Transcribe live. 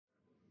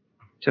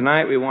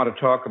Tonight we want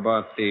to talk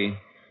about the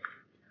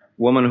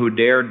woman who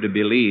dared to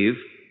believe.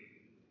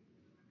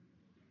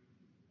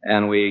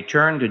 And we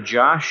turn to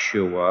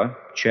Joshua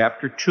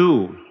chapter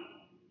 2.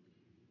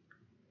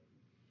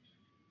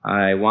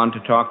 I want to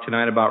talk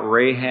tonight about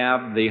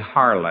Rahab the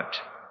harlot.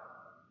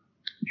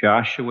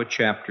 Joshua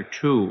chapter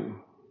 2.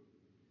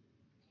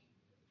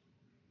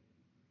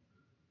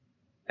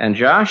 And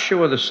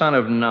Joshua the son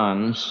of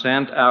Nun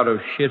sent out of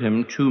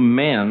Shittim 2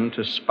 men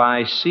to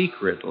spy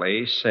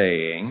secretly,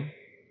 saying,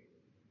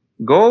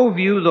 Go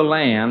view the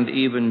land,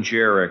 even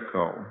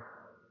Jericho.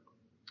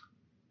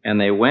 And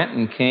they went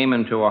and came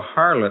into a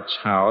harlot's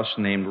house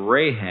named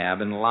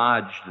Rehab and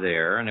lodged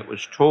there. And it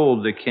was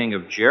told the king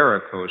of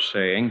Jericho,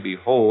 saying,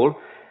 Behold,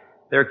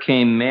 there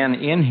came men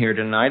in here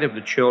tonight of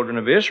the children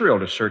of Israel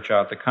to search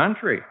out the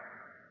country.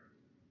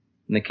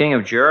 And the king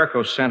of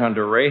Jericho sent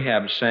unto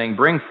Rahab, saying,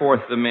 Bring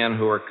forth the men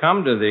who are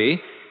come to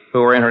thee,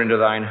 who are entered into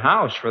thine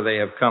house, for they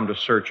have come to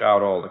search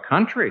out all the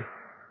country.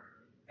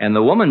 And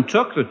the woman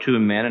took the 2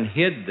 men and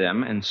hid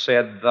them, and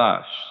said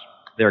thus,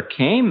 There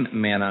came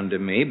men unto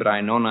me, but I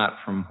know not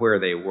from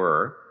where they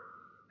were.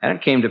 And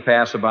it came to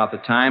pass about the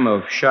time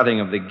of shutting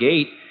of the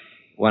gate,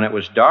 when it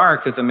was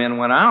dark, that the men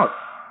went out.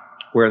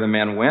 Where the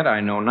men went,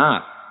 I know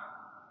not.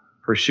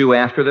 Pursue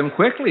after them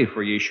quickly,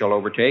 for ye shall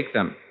overtake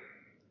them.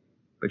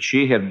 But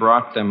she had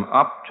brought them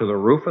up to the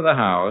roof of the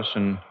house,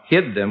 and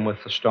hid them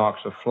with the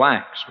stalks of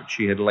flax, which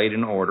she had laid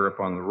in order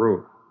upon the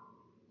roof.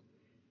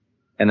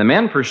 And the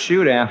men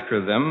pursued after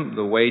them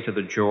the way to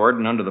the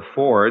Jordan unto the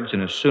fords,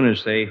 and as soon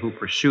as they who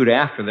pursued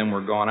after them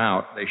were gone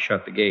out, they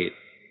shut the gate.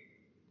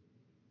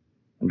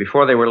 And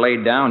before they were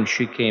laid down,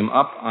 she came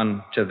up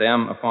unto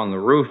them upon the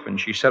roof,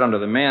 and she said unto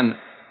the men,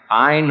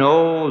 I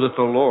know that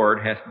the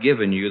Lord hath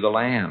given you the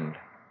land,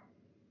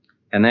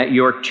 and that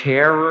your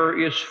terror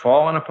is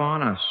fallen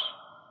upon us,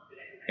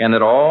 and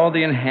that all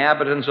the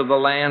inhabitants of the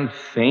land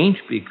faint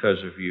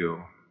because of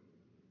you.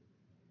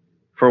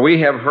 For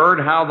we have heard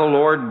how the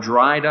Lord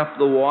dried up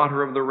the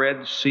water of the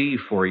Red Sea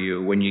for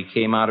you when ye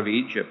came out of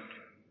Egypt,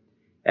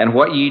 and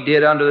what ye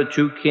did unto the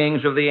 2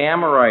 kings of the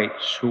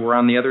Amorites, who were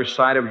on the other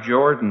side of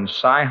Jordan,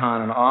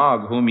 Sihon and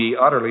Og, whom ye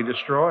utterly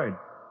destroyed.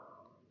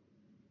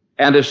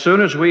 And as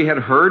soon as we had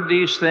heard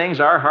these things,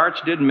 our hearts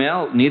did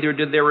melt, neither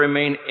did there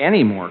remain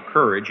any more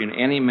courage in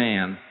any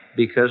man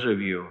because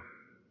of you.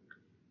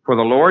 For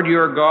the Lord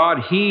your God,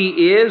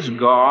 He is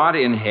God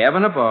in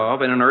heaven above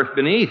and in earth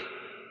beneath.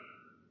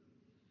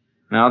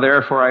 Now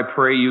therefore I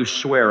pray you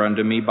swear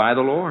unto me by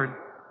the Lord,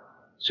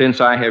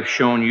 since I have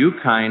shown you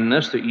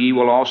kindness, that ye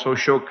will also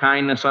show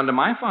kindness unto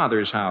my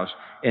father's house,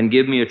 and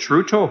give me a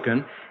true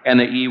token, and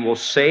that ye will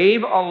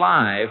save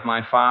alive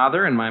my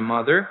father and my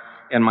mother,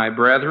 and my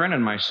brethren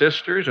and my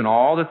sisters, and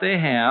all that they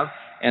have,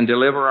 and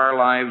deliver our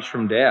lives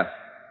from death.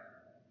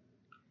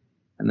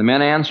 And the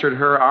men answered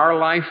her, Our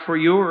life for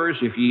yours,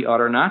 if ye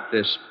utter not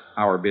this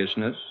our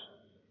business.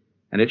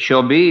 And it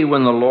shall be,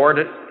 when the Lord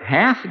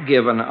hath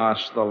given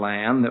us the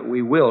land, that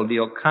we will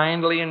deal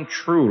kindly and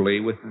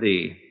truly with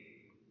thee.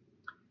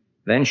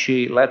 Then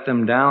she let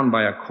them down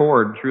by a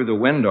cord through the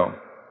window,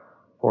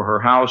 for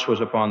her house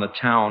was upon the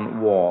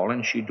town wall,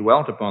 and she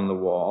dwelt upon the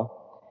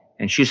wall.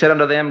 And she said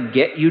unto them,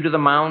 Get you to the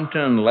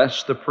mountain,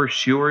 lest the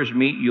pursuers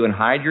meet you, and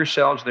hide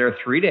yourselves there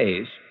 3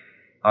 days,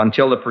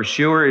 until the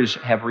pursuers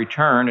have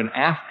returned, and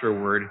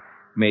afterward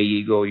may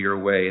ye go your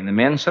way. And the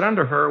men said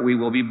unto her, We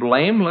will be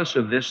blameless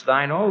of this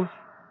thine oath,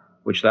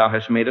 which thou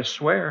hast made us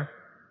swear.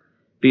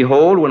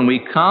 Behold, when we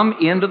come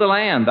into the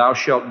land, thou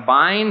shalt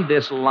bind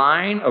this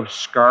line of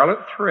scarlet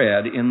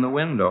thread in the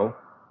window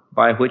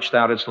by which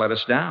thou didst let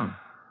us down.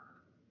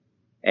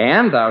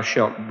 And thou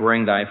shalt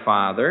bring thy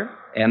father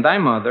and thy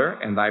mother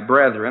and thy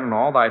brethren and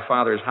all thy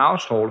father's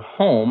household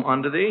home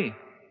unto thee.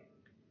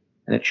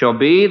 And it shall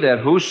be that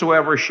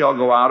whosoever shall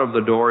go out of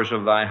the doors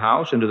of thy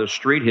house into the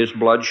street, his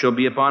blood shall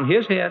be upon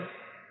his head,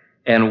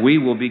 and we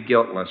will be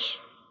guiltless.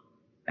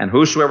 And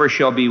whosoever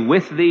shall be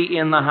with thee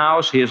in the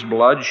house, his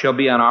blood shall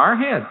be on our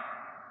head,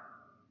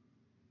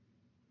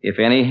 if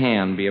any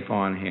hand be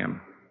upon him.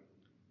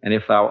 And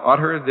if thou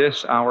utter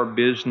this our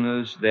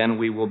business, then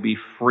we will be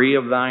free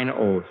of thine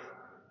oath,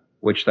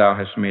 which thou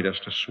hast made us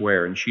to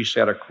swear. And she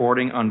said,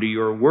 According unto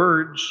your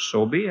words,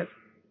 so be it.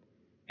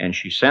 And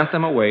she sent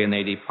them away, and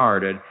they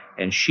departed,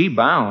 and she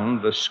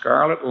bound the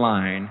scarlet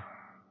line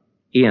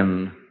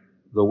in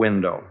the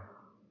window.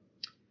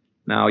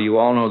 Now, you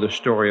all know the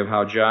story of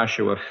how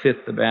Joshua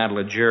fit the battle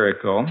of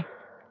Jericho.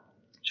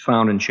 It's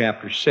found in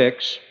chapter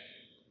 6.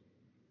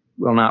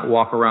 We'll not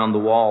walk around the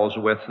walls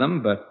with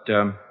them, but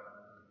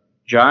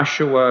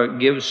Joshua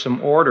gives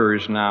some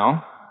orders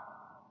now.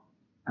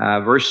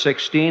 Verse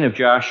 16 of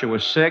Joshua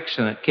 6,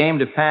 And it came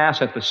to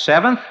pass at the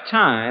 7th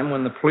time,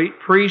 when the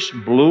priests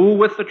blew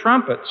with the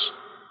trumpets,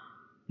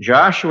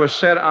 Joshua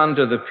said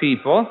unto the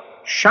people,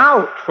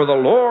 Shout, for the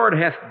Lord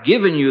hath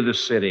given you the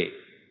city.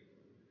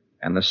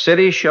 And the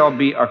city shall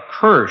be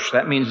accursed.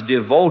 That means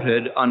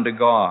devoted unto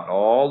God.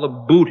 All the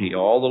booty,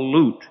 all the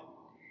loot,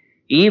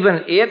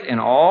 even it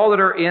and all that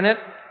are in it,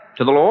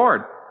 to the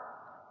Lord.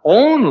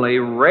 Only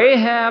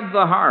Rahab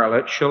the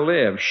harlot shall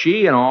live,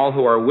 she and all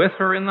who are with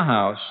her in the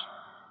house,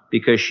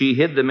 because she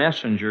hid the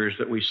messengers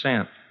that we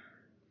sent.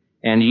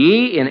 And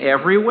ye in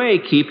every way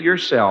keep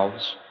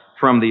yourselves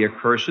from the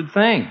accursed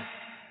thing,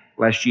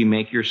 lest ye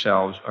make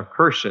yourselves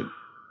accursed.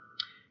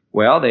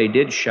 Well, they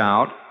did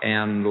shout,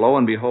 and lo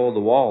and behold, the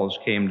walls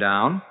came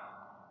down.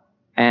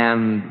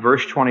 And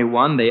verse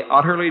 21, they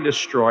utterly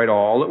destroyed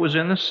all that was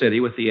in the city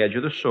with the edge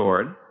of the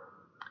sword.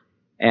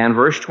 And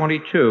verse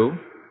 22,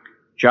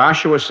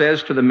 Joshua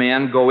says to the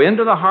men, go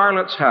into the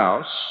harlot's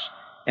house,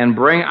 and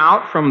bring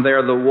out from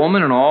there the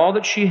woman and all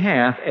that she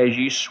hath, as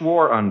ye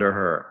swore unto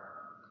her.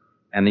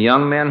 And the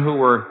young men who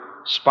were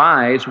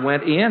spies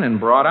went in and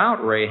brought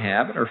out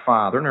Rahab and her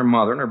father and her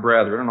mother and her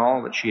brethren and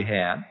all that she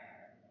had.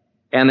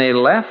 And they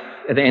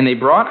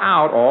brought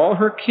out all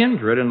her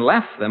kindred and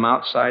left them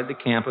outside the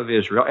camp of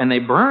Israel. And they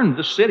burned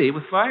the city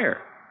with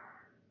fire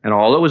and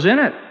all that was in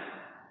it.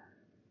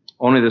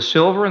 Only the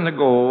silver and the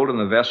gold and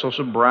the vessels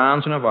of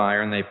bronze and of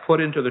iron they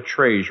put into the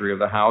treasury of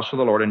the house of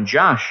the Lord. And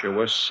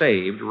Joshua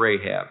saved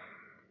Rahab.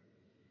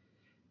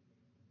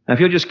 Now, if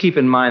you'll just keep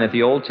in mind that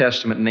the Old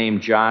Testament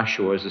name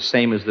Joshua is the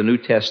same as the New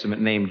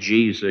Testament name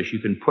Jesus, you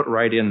can put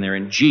right in there,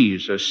 and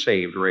Jesus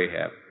saved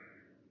Rahab.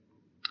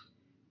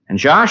 And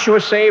Joshua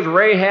saved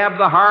Rahab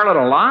the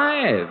harlot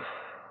alive,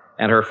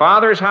 and her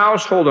father's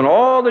household, and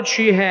all that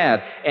she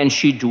had. And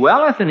she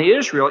dwelleth in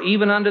Israel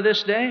even unto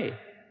this day,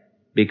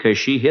 because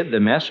she hid the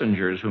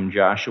messengers whom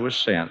Joshua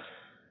sent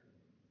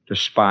to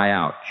spy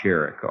out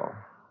Jericho.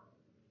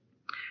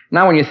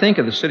 Now, when you think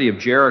of the city of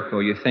Jericho,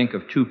 you think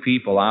of two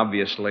people,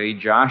 obviously,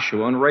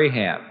 Joshua and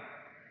Rahab.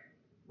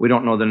 We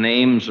don't know the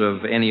names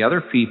of any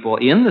other people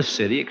in the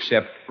city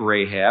except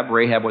Rahab.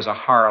 Rahab was a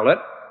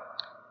harlot.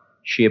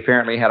 She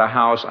apparently had a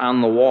house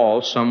on the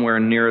wall somewhere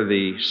near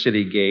the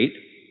city gate.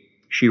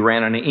 She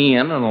ran an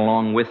inn, and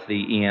along with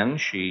the inn,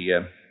 she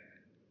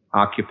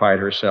occupied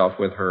herself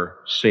with her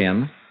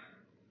sin.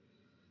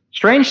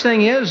 Strange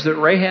thing is that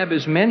Rahab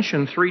is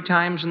mentioned 3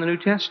 times in the New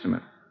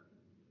Testament.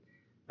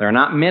 There are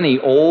not many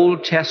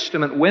Old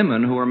Testament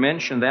women who are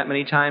mentioned that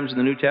many times in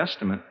the New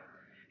Testament.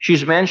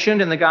 She's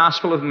mentioned in the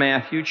Gospel of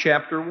Matthew,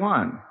 chapter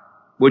 1.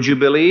 Would you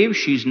believe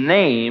she's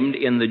named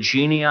in the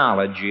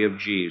genealogy of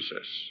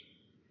Jesus?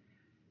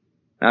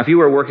 Now, if you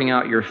were working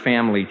out your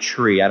family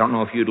tree, I don't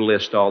know if you'd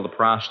list all the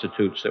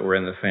prostitutes that were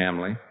in the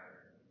family.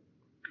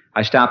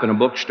 I stopped in a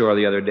bookstore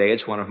the other day.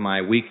 It's one of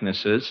my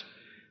weaknesses.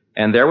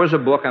 And there was a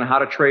book on how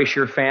to trace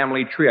your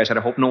family tree. I said,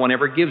 I hope no one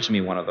ever gives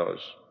me one of those.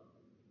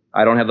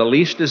 I don't have the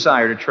least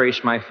desire to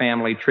trace my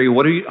family tree.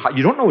 You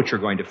don't know what you're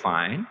going to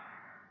find.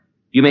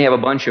 You may have a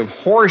bunch of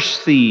horse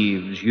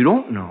thieves. You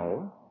don't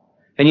know.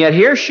 And yet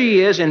here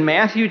she is in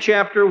Matthew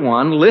chapter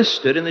 1,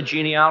 listed in the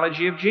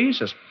genealogy of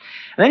Jesus.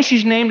 And then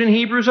she's named in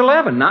Hebrews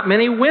 11. Not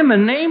many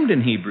women named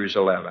in Hebrews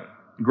 11.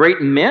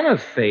 Great men of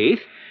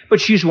faith,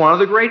 but she's one of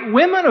the great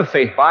women of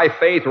faith. By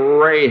faith,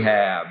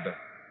 Rahab.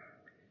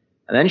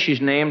 And then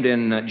she's named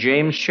in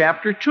James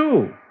chapter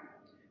 2.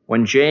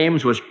 When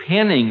James was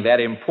penning that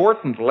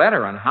important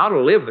letter on how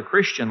to live the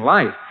Christian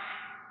life,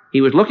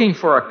 he was looking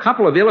for a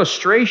couple of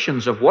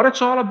illustrations of what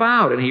it's all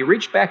about, and he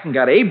reached back and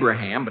got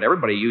Abraham, but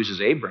everybody uses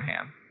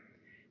Abraham.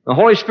 The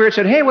Holy Spirit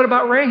said, hey, what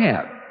about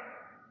Rahab?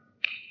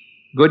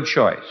 Good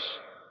choice.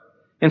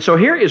 And so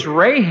here is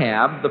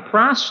Rahab, the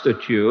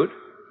prostitute,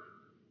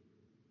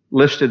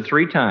 listed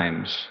 3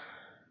 times,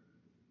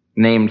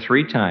 named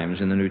 3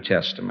 times in the New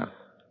Testament.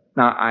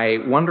 Now, I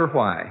wonder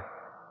why.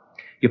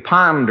 You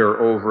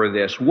ponder over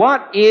this.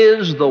 What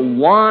is the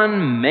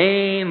one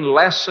main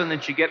lesson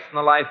that you get from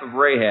the life of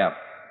Rahab?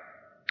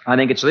 I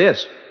think it's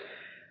this.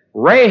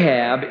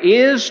 Rahab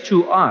is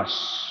to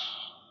us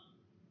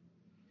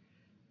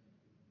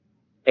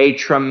a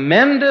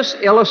tremendous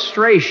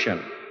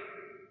illustration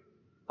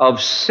of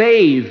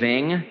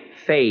saving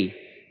faith.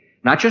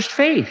 Not just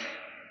faith,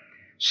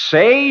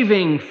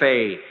 saving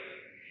faith.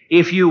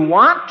 If you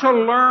want to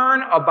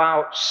learn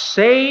about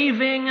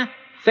saving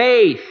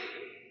faith,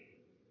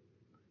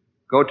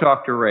 go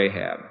talk to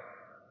Rahab.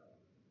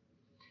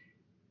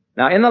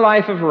 Now, in the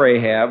life of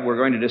Rahab, we're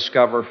going to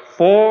discover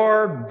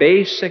 4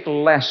 basic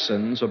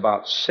lessons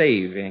about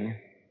saving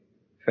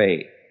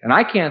faith. And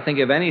I can't think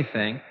of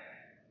anything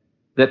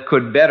that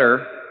could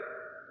better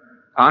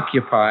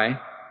occupy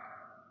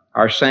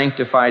our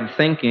sanctified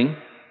thinking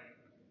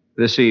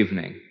this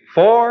evening.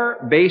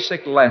 4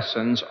 basic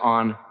lessons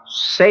on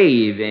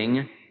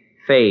saving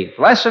faith.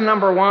 Lesson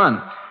number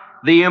 1,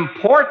 the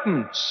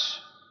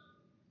importance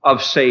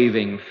of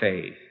saving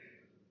faith.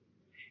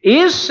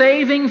 Is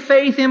saving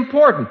faith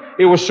important?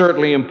 It was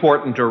certainly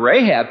important to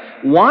Rahab.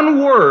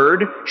 One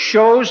word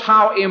shows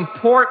how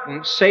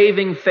important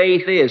saving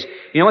faith is.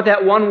 You know what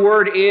that one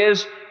word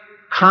is?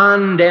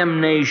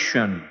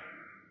 Condemnation.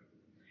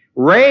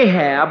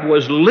 Rahab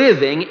was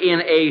living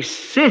in a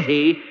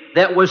city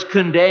that was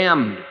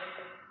condemned.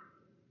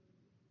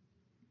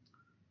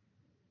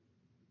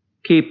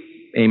 Keep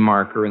a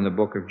marker in the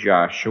book of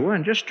Joshua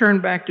and just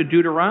turn back to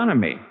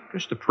Deuteronomy,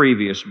 just the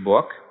previous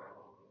book.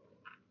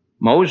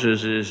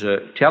 Moses is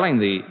telling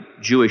the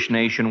Jewish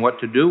nation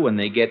what to do when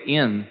they get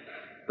in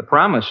the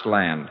promised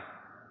land.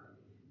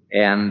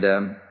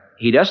 And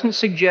he doesn't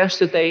suggest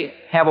that they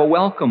have a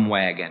welcome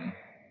wagon.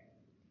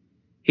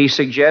 He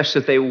suggests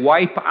that they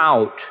wipe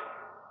out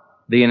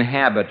the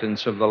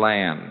inhabitants of the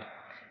land.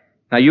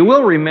 Now, you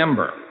will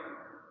remember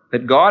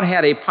that God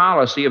had a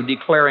policy of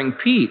declaring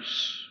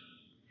peace.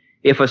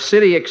 If a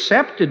city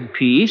accepted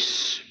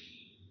peace,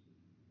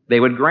 they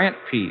would grant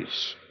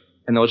peace,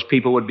 and those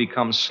people would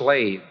become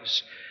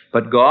slaves.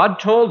 But God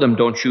told them,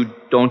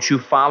 don't you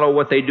follow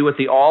what they do at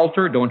the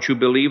altar? Don't you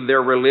believe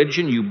their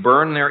religion? You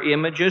burn their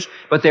images?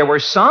 But there were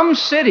some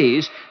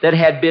cities that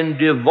had been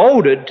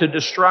devoted to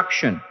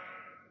destruction,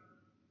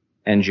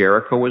 and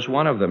Jericho was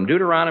one of them.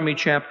 Deuteronomy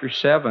chapter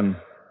 7.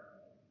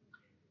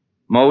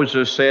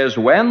 Moses says,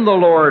 when the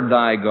Lord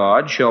thy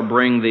God shall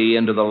bring thee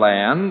into the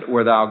land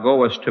where thou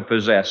goest to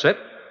possess it,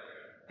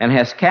 and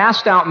hast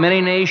cast out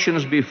many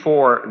nations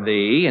before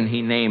thee, and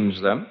he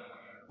names them,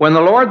 when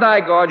the Lord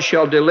thy God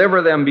shall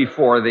deliver them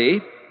before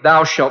thee,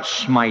 thou shalt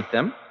smite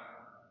them,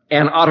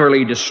 and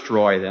utterly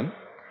destroy them.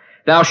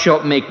 Thou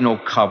shalt make no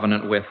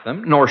covenant with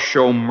them, nor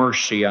show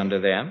mercy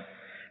unto them.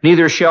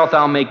 Neither shalt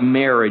thou make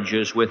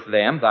marriages with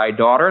them. Thy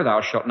daughter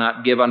thou shalt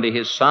not give unto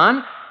his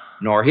son,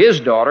 nor his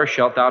daughter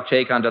shalt thou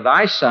take unto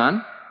thy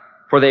son,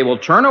 for they will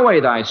turn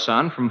away thy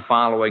son from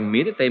following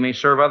me, that they may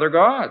serve other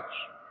gods.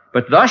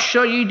 But thus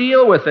shall ye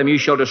deal with them. Ye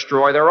shall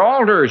destroy their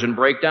altars, and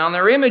break down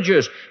their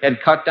images, and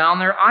cut down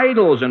their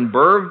idols, and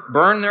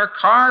burn their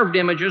carved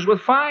images with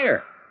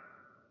fire.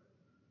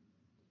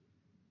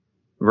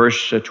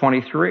 Verse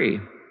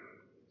 23.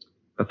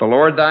 But the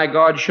Lord thy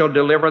God shall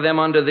deliver them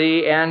unto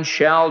thee, and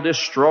shall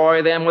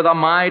destroy them with a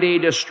mighty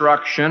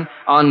destruction,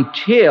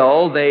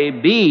 until they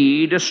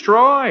be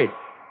destroyed.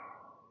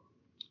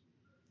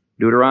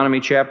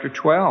 Deuteronomy chapter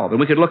 12. And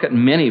we could look at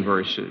many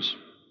verses.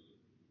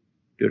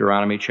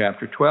 Deuteronomy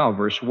chapter 12,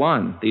 verse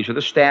 1. These are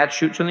the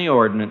statutes and the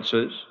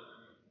ordinances.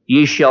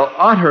 Ye shall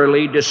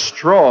utterly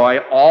destroy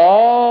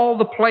all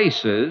the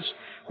places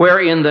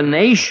wherein the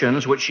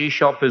nations which ye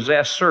shall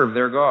possess serve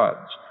their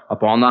gods.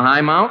 Upon the high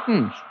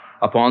mountains,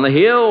 upon the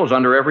hills,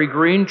 under every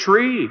green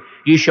tree.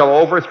 Ye shall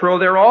overthrow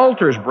their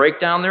altars, break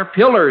down their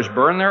pillars,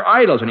 burn their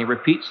idols. And he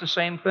repeats the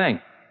same thing.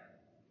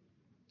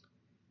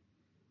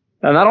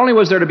 Now, not only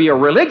was there to be a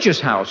religious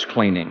house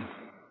cleaning,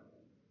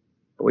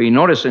 but we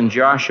notice in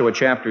Joshua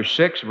chapter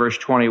 6, verse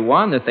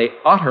 21, that they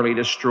utterly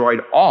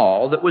destroyed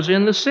all that was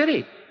in the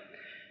city.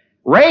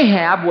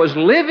 Rahab was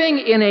living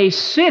in a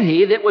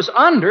city that was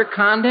under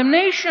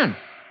condemnation.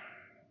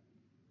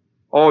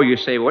 Oh, you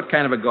say, what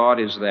kind of a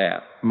God is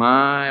that?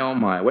 My, oh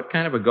my, what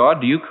kind of a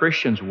God do you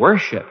Christians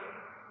worship?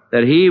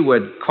 That he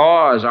would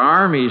cause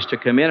armies to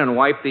come in and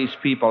wipe these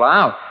people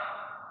out.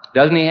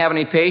 Doesn't he have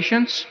any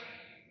patience?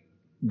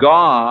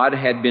 God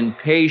had been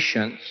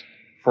patient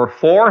for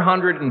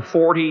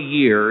 440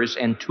 years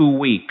and 2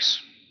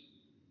 weeks.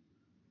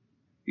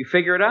 You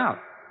figure it out.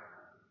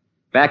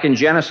 Back in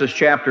Genesis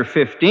chapter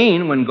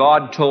 15, when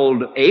God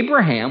told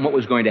Abraham what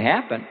was going to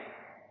happen,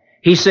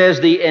 he says,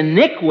 the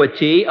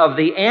iniquity of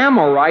the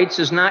Amorites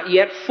is not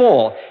yet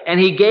full. And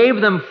he gave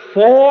them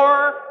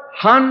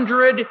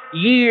 400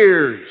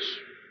 years.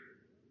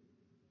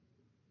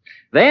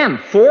 Then,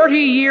 40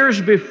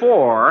 years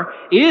before,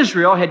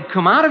 Israel had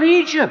come out of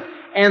Egypt.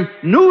 And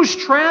news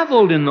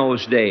traveled in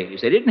those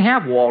days. They didn't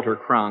have Walter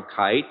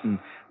Cronkite and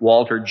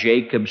Walter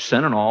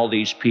Jacobson and all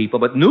these people,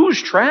 but news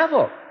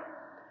traveled.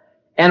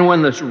 And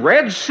when the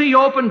Red Sea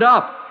opened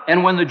up,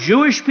 and when the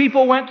Jewish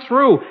people went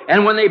through,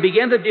 and when they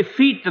began to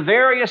defeat the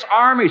various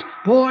armies,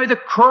 boy, the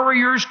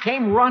couriers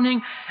came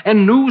running,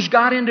 and news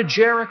got into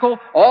Jericho.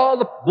 All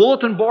the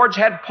bulletin boards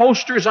had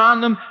posters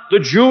on them. The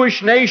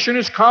Jewish nation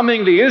is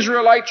coming. The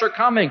Israelites are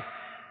coming.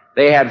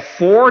 They had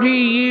 40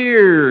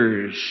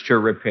 years to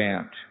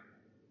repent.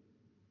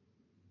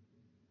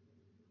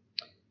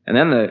 And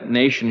then the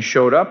nation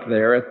showed up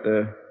there at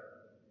the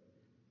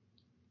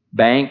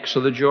banks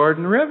of the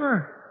Jordan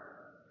River.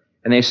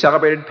 And they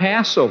celebrated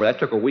Passover. That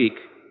took a week.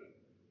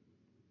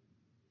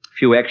 A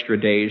few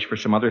extra days for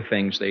some other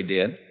things they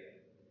did.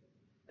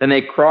 Then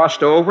they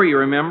crossed over, you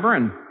remember,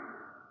 and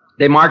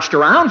they marched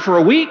around for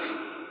a week.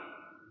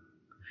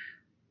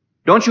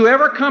 Don't you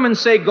ever come and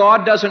say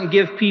God doesn't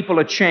give people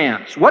a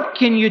chance. What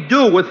can you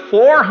do with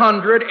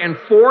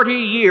 440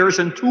 years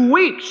and 2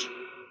 weeks?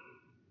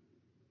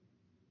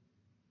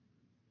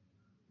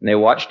 And they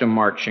watched them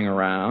marching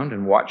around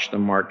and watched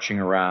them marching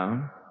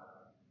around.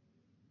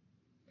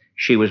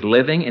 She was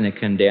living in a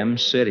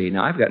condemned city.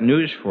 Now, I've got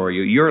news for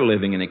you. You're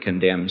living in a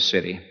condemned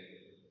city.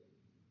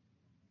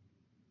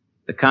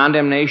 The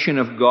condemnation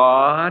of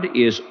God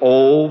is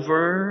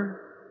over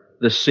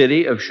the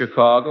city of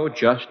Chicago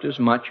just as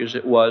much as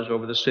it was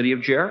over the city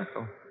of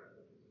Jericho.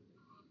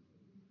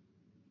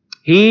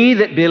 He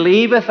that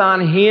believeth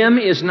on him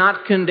is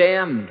not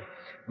condemned,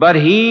 but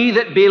he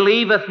that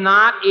believeth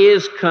not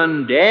is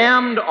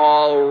condemned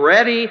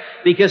already,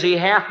 because he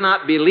hath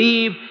not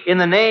believed in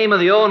the name of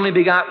the only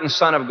begotten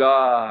Son of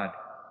God.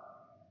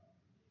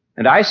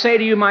 And I say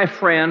to you, my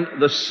friend,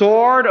 the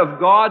sword of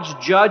God's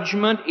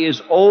judgment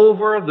is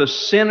over the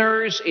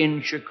sinners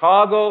in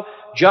Chicago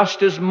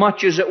just as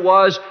much as it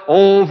was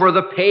over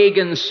the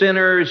pagan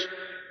sinners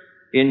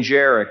in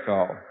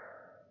Jericho,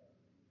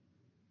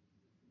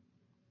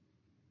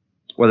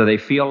 whether they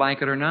feel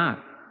like it or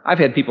not. I've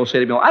had people say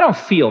to me, "I don't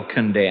feel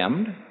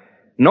condemned."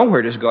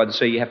 Nowhere does God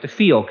say you have to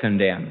feel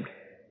condemned.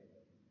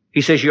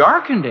 He says you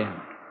are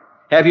condemned.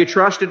 Have you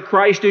trusted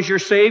Christ as your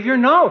Savior?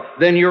 No.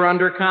 Then you're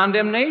under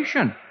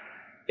condemnation.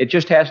 It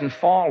just hasn't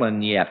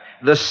fallen yet.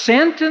 The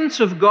sentence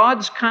of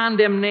God's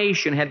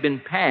condemnation had been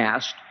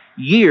passed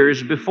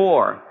years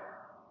before,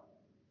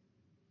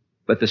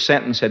 but the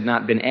sentence had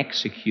not been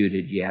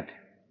executed yet.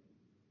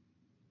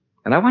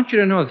 And I want you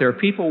to know that there are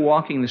people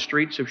walking the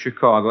streets of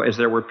Chicago, as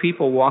there were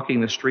people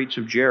walking the streets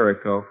of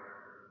Jericho,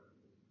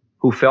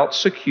 who felt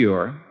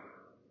secure.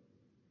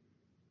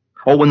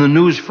 Oh, when the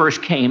news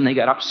first came, they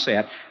got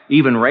upset.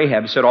 Even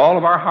Rahab said, all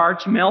of our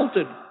hearts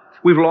melted.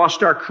 We've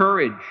lost our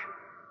courage.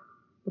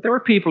 But there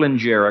were people in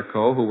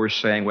Jericho who were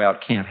saying, well,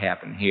 it can't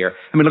happen here.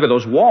 I mean, look at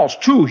those walls,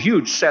 2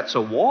 huge sets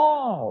of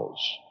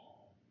walls.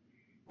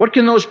 What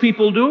can those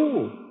people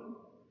do?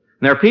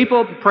 And there are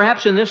people,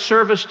 perhaps in this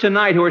service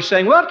tonight, who are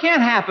saying, well, it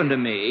can't happen to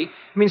me.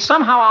 I mean,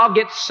 somehow I'll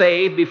get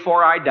saved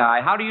before I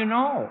die. How do you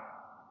know?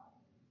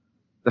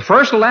 The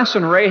first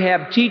lesson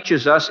Rahab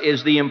teaches us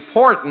is the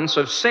importance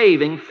of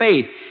saving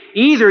faith.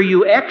 Either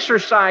you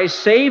exercise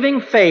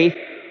saving faith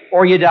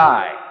or you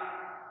die.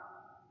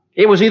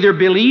 It was either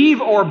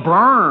believe or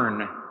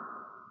burn.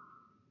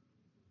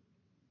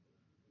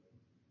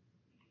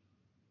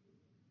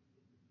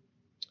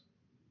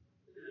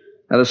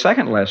 Now, the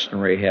second lesson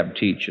Rahab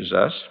teaches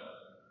us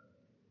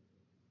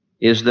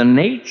is the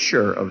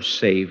nature of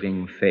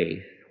saving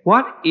faith.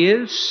 What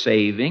is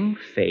saving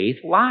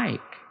faith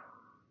like?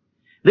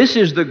 This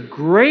is the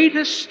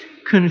greatest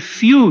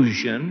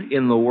confusion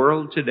in the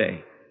world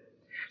today.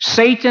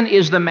 Satan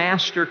is the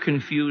master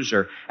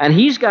confuser, and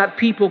he's got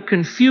people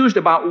confused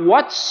about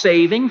what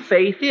saving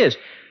faith is.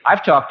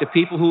 I've talked to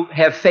people who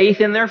have faith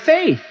in their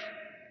faith.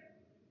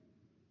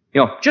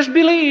 You know, just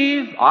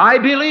believe, I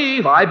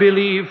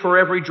believe for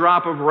every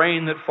drop of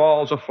rain that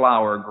falls, a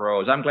flower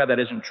grows. I'm glad that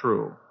isn't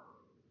true.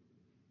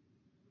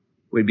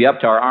 We'd be up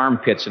to our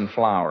armpits in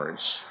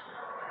flowers.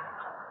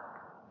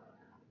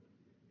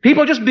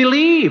 People just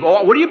believe.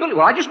 Oh, what do you believe?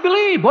 Well, I just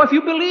believe. Boy, if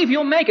you believe,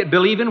 you'll make it.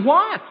 Believe in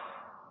what?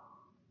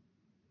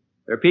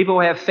 There are people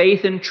who have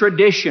faith in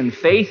tradition,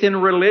 faith in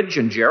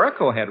religion.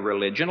 Jericho had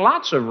religion,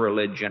 lots of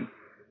religion.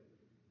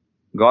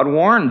 God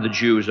warned the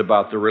Jews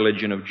about the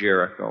religion of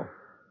Jericho.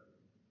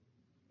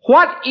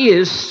 What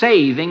is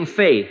saving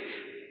faith?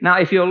 Now,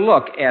 if you'll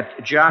look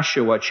at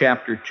Joshua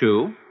chapter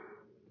 2,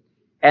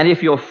 and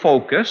if you'll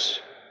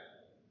focus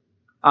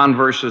on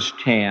verses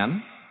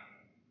 10,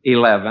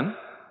 11,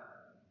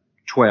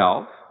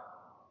 12,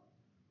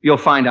 you'll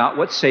find out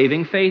what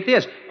saving faith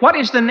is. What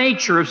is the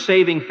nature of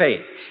saving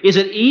faith? Is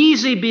it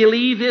easy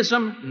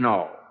believism?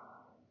 No.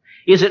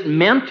 Is it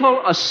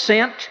mental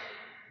assent?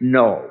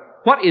 No.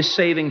 What is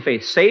saving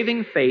faith?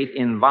 Saving faith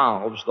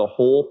involves the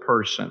whole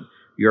person,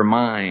 your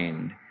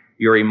mind,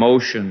 your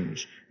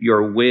emotions,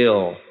 your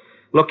will.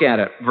 Look at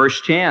it.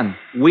 Verse 10.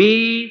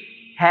 We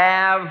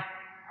have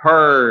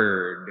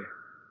heard.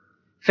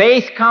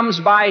 Faith comes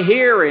by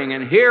hearing,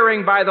 and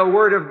hearing by the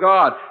Word of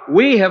God.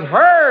 We have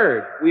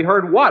heard. We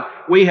heard what?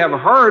 We have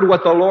heard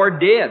what the Lord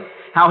did.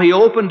 How He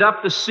opened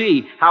up the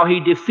sea. How He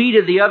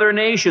defeated the other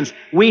nations.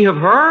 We have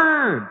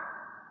heard.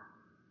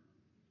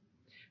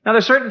 Now,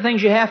 there's certain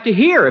things you have to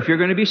hear if you're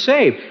going to be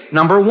saved.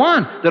 Number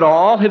one, that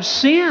all have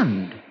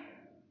sinned.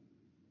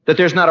 That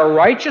there's not a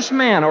righteous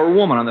man or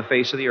woman on the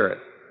face of the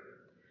earth.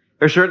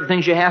 There's certain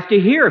things you have to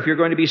hear if you're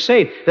going to be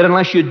saved. That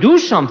unless you do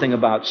something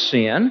about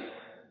sin,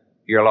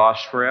 you're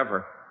lost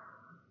forever.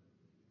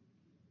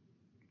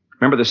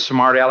 Remember the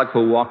smart aleck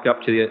who walked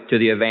up to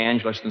the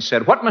evangelist and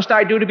said, "What must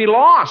I do to be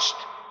lost?"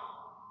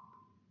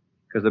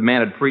 Because the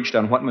man had preached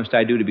on what must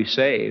I do to be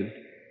saved.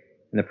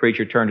 And the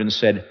preacher turned and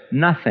said,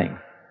 "Nothing."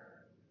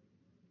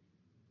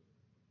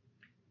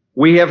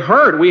 We have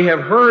heard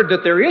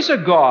that there is a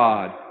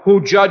God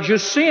who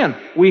judges sin.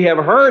 We have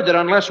heard that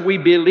unless we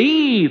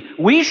believe,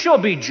 we shall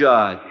be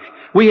judged.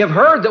 We have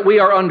heard that we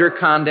are under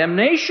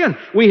condemnation.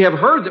 We have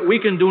heard that we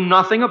can do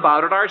nothing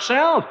about it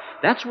ourselves.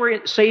 That's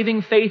where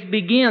saving faith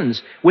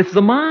begins, with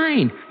the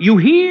mind. You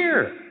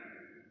hear.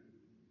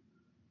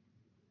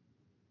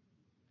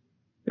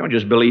 You don't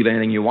just believe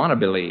anything you want to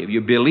believe.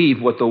 You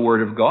believe what the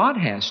Word of God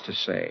has to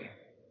say.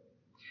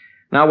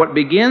 Now, what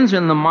begins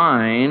in the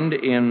mind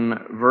in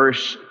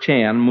verse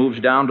 10 moves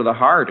down to the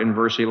heart in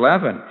verse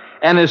 11.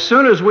 And as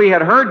soon as we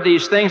had heard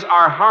these things,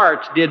 our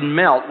hearts did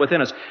melt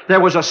within us.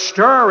 There was a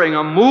stirring,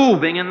 a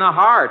moving in the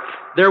heart.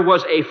 There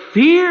was a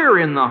fear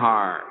in the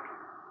heart.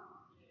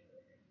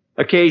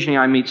 Occasionally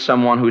I meet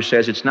someone who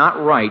says it's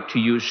not right to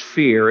use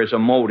fear as a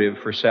motive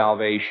for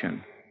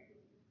salvation.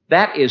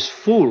 That is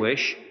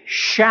foolish,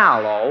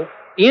 shallow,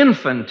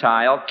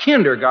 infantile,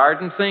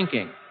 kindergarten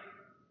thinking.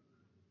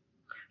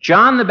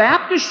 John the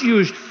Baptist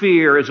used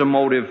fear as a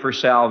motive for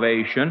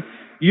salvation.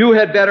 You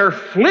had better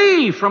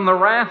flee from the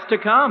wrath to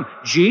come.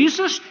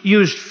 Jesus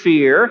used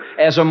fear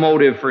as a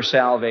motive for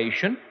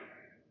salvation.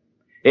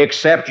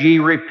 Except ye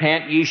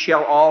repent, ye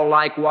shall all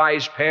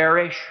likewise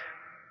perish.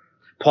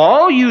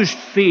 Paul used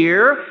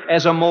fear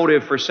as a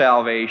motive for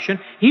salvation.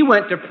 He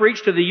went to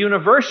preach to the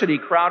university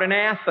crowd in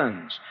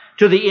Athens,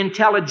 to the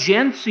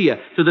intelligentsia,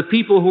 to the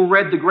people who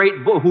read the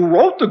great book, who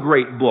wrote the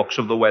great books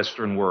of the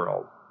Western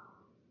world.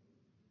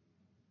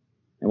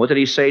 And what did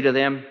he say to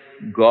them?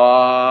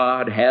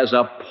 God has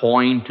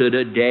appointed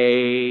a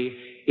day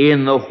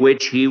in the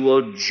which He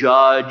will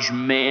judge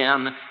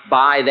men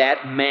by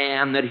that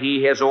man that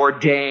He has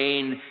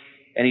ordained.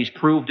 And He's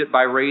proved it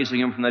by raising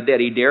Him from the dead.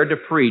 He dared to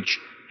preach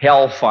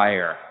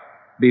hellfire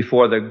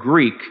before the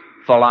Greek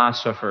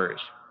philosophers.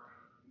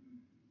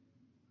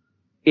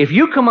 If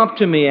you come up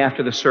to me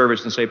after the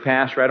service and say,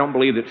 Pastor, I don't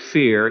believe that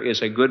fear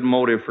is a good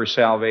motive for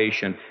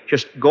salvation,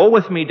 just go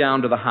with me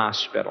down to the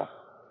hospital.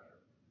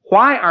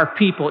 Why are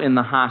people in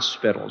the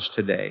hospitals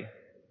today?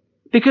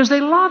 Because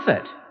they love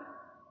it.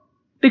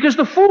 Because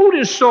the food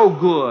is so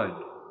good.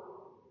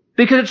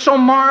 Because it's so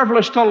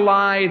marvelous to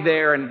lie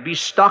there and be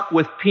stuck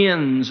with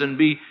pins and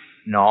be...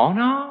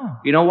 No.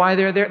 You know why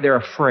they're there? They're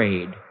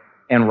afraid.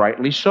 And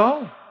rightly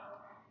so.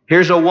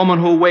 Here's a woman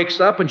who wakes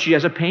up and she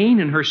has a pain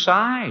in her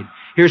side.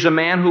 Here's a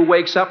man who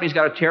wakes up and he's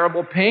got a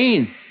terrible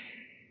pain.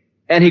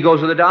 And he goes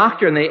to the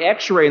doctor and they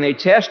x-ray and they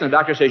test and the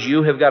doctor says,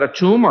 you have got a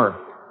tumor.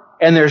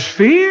 And there's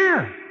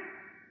fear.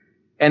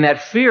 And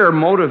that fear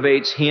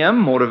motivates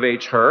him,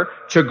 motivates her,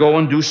 to go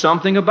and do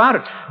something about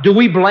it. Do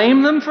we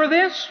blame them for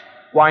this?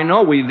 Why,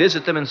 no. We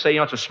visit them and say,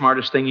 it's the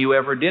smartest thing you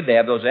ever did to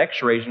have those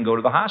x-rays and go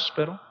to the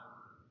hospital.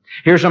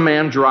 Here's a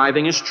man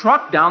driving his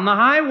truck down the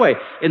highway,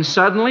 and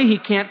suddenly he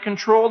can't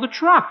control the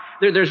truck.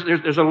 There's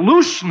a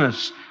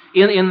looseness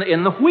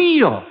in the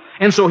wheel.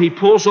 And so he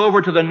pulls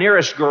over to the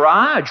nearest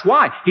garage.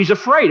 Why? He's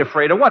afraid.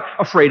 Afraid of what?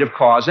 Afraid of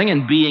causing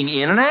and being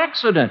in an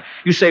accident.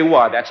 You say,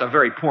 what? That's a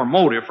very poor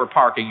motive for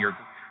parking your...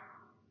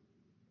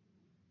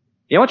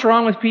 You know what's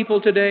wrong with people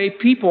today?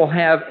 People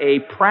have a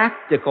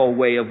practical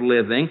way of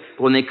living,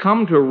 but when they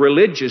come to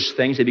religious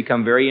things, they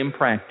become very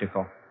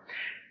impractical.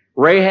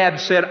 Rahab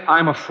said,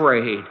 I'm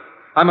afraid.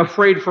 I'm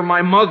afraid for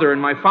my mother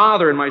and my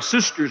father and my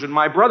sisters and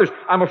my brothers.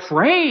 I'm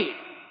afraid.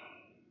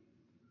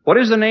 What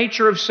is the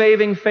nature of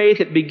saving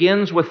faith? It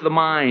begins with the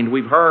mind.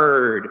 We've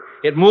heard.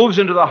 It moves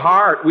into the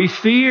heart. We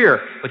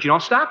fear. But you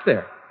don't stop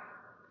there.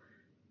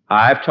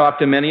 I've talked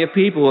to many of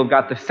people who have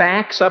got the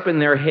facts up in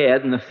their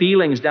head and the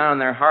feelings down in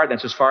their heart.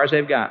 That's as far as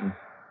they've gotten.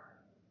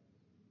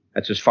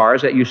 That's as far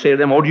as that. You say to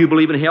them, oh, do you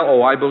believe in hell?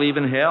 Oh, I believe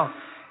in hell.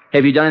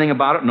 Have you done anything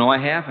about it? No, I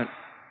haven't.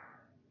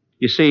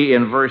 You see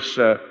in verse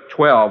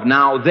 12,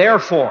 now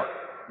therefore,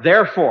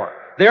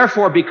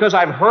 because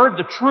I've heard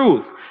the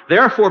truth,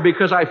 therefore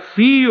because I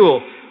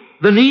feel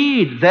the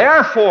need,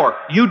 therefore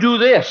you do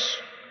this.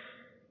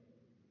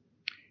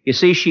 You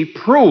see, she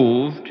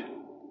proved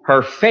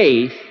her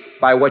faith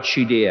by what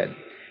she did.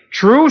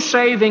 True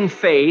saving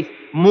faith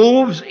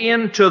moves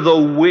into the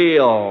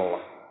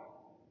will.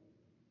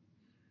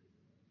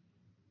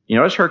 You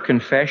notice her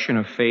confession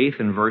of faith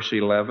in verse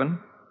 11?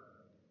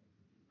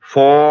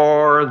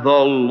 For the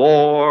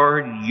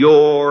Lord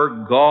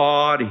your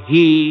God,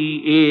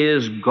 He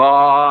is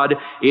God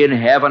in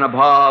heaven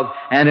above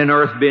and in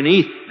earth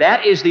beneath.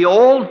 That is the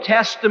Old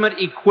Testament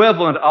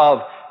equivalent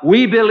of,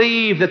 we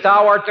believe that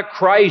Thou art the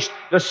Christ,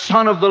 the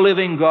Son of the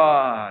living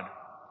God.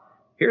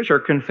 Here's her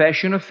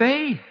confession of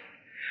faith.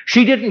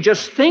 She didn't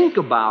just think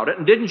about it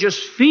and didn't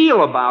just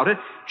feel about it.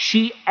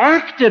 She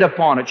acted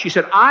upon it. She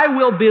said, I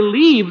will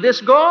believe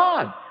this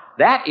God.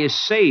 That is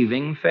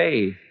saving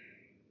faith.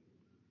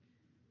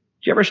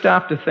 Did you ever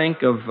stop to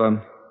think of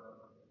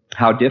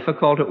how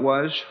difficult it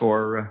was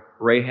for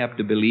Rahab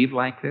to believe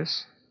like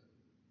this?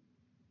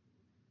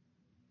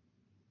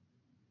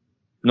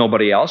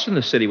 Nobody else in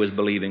the city was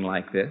believing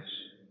like this.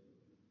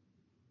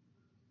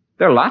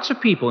 There are lots of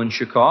people in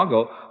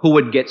Chicago who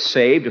would get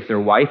saved if their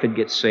wife would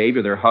get saved,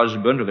 or their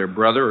husband, or their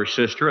brother, or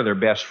sister, or their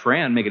best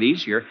friend, make it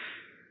easier.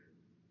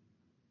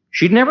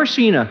 She'd never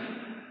seen a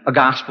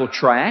gospel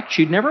tract.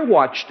 She'd never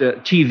watched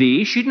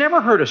TV. She'd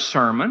never heard a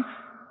sermon.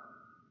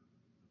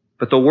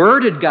 But the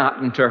word had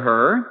gotten to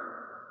her.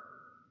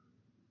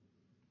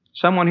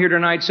 Someone here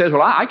tonight says,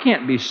 well, I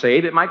can't be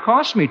saved. It might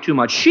cost me too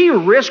much. She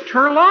risked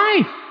her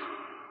life.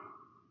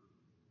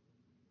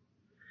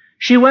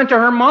 She went to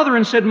her mother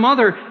and said,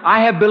 Mother,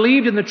 I have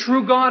believed in the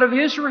true God of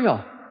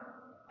Israel.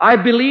 I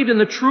believed in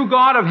the true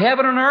God of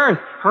heaven and earth.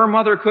 Her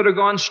mother could have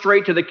gone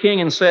straight to the king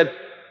and said,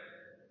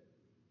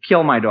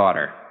 kill my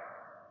daughter.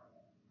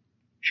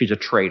 She's a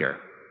traitor.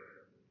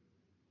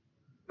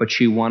 But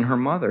she won her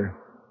mother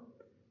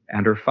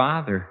and her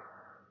father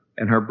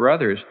and her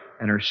brothers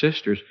and her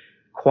sisters.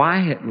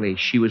 Quietly,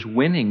 she was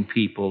winning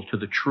people to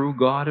the true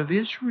God of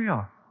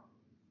Israel.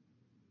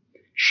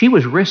 She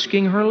was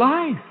risking her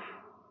life.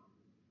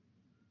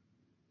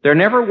 There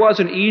never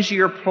was an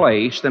easier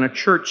place than a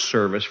church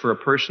service for a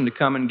person to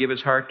come and give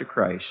his heart to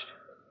Christ.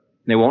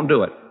 They won't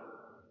do it.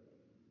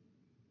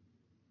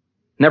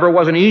 Never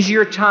was an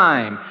easier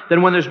time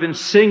than when there's been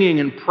singing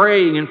and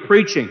praying and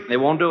preaching. They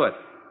won't do it.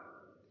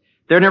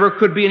 There never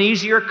could be an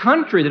easier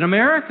country than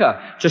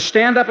America to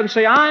stand up and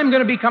say, I'm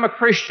going to become a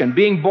Christian.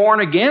 Being born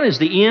again is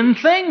the in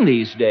thing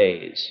these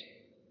days.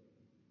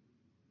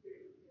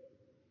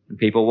 And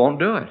people won't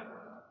do it.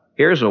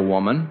 Here's a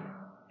woman,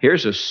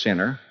 here's a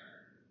sinner,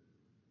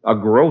 a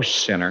gross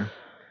sinner,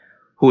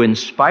 who in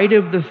spite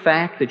of the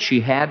fact that she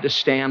had to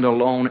stand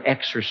alone,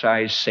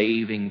 exercised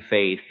saving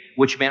faith,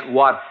 which meant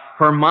what?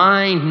 Her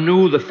mind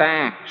knew the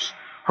facts.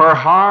 Her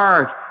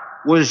heart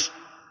was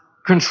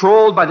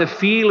controlled by the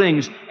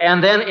feelings,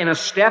 and then in a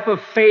step of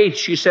faith,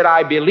 she said,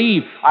 I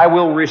believe I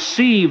will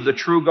receive the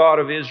true God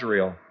of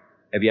Israel.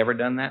 Have you ever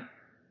done that?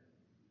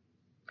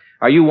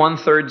 Are you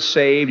 1/3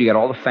 saved? You got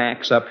all the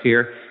facts up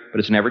here, but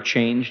it's never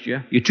changed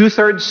you? You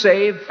 2/3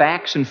 saved,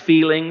 facts and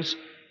feelings?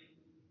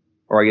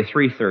 Or are you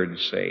 3/3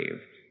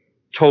 saved?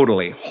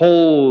 Totally,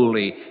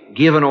 wholly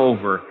given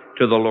over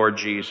to the Lord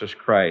Jesus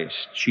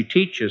Christ. She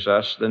teaches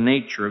us the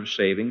nature of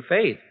saving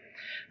faith.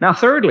 Now,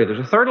 thirdly, there's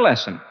a third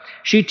lesson.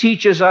 She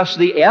teaches us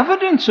the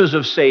evidences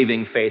of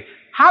saving faith.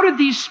 How did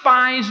these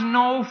spies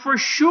know for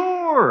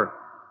sure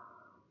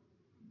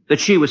that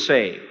she was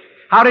saved?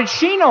 How did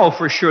she know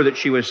for sure that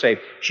she was saved?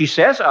 She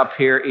says up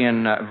here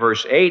in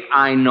verse 8,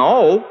 I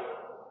know.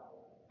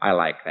 I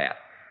like that.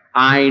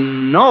 I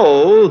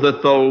know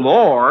that the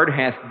Lord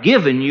hath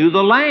given you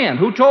the land.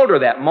 Who told her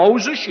that?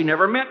 Moses? She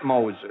never met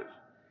Moses.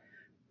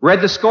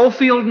 Read the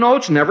Schofield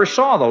notes? Never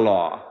saw the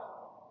law.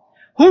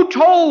 Who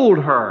told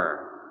her?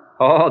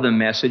 Oh, the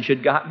message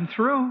had gotten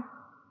through.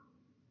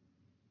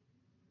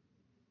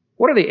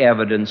 What are the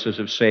evidences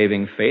of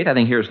saving faith? I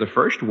think here's the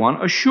first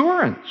one,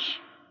 assurance.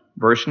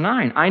 Verse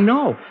 9, I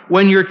know.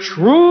 When you're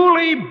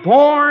truly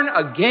born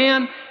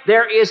again,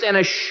 there is an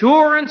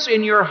assurance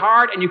in your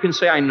heart, and you can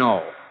say, I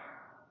know.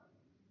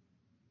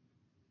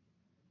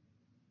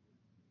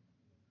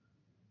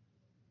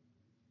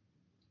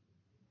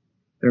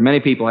 There are many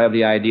people who have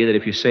the idea that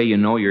if you say you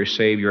know you're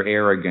saved, you're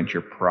arrogant,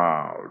 you're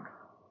proud.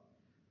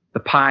 The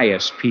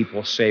pious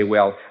people say,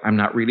 well, I'm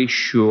not really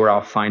sure.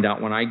 I'll find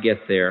out when I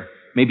get there.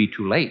 Maybe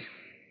too late.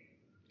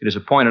 It is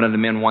appointed unto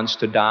men once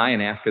to die,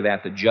 and after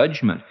that the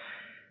judgment.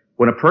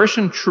 When a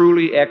person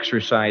truly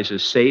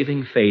exercises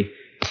saving faith,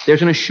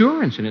 there's an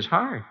assurance in his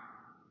heart.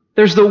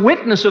 There's the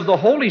witness of the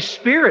Holy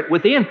Spirit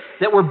within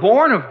that we're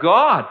born of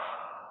God.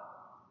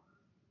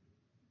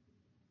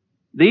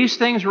 These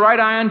things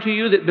write I unto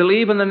you that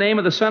believe in the name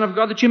of the Son of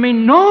God, that you may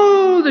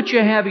know that you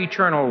have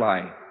eternal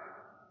life.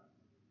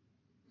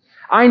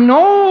 I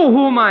know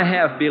whom I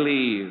have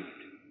believed.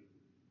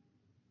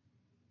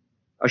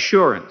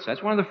 Assurance.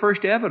 That's one of the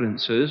first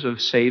evidences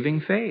of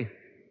saving faith.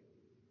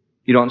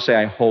 You don't say,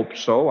 I hope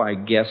so, I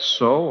guess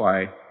so,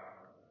 I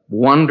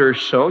wonder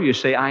so. You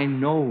say, I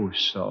know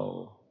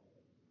so.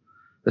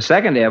 The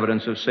second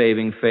evidence of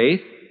saving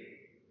faith,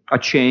 a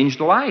changed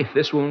life.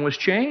 This one was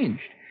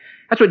changed.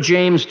 That's what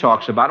James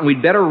talks about, and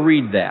we'd better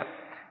read that.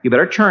 You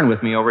better turn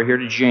with me over here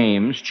to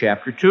James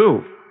chapter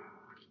 2.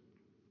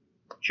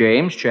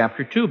 James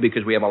chapter 2,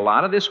 because we have a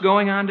lot of this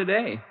going on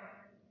today.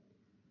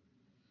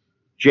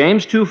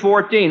 James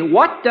 2:14,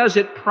 what does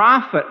it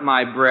profit,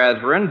 my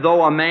brethren,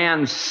 though a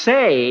man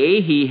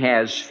say he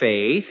has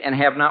faith and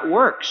have not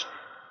works?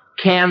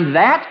 Can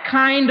that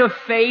kind of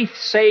faith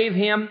save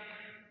him?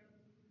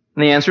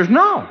 And the answer is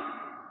no.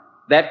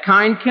 That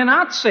kind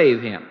cannot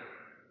save him.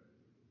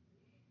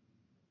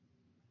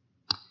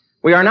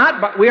 We are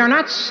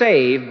not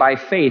saved by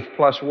faith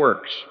plus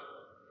works.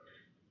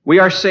 We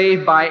are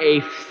saved by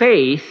a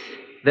faith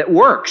that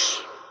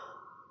works.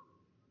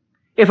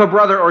 If a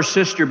brother or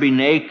sister be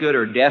naked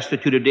or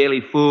destitute of daily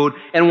food,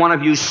 and one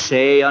of you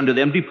say unto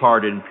them,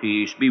 depart in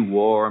peace, be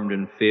warmed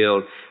and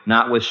filled,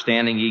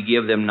 notwithstanding ye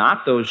give them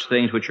not those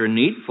things which are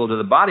needful to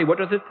the body, what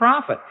doth it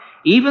profit?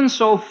 Even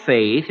so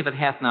faith, if it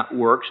hath not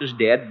works, is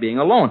dead, being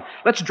alone.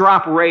 Let's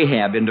drop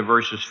Rahab into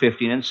verses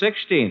 15 and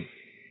 16.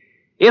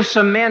 If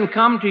some men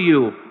come to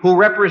you who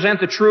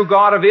represent the true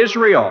God of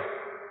Israel,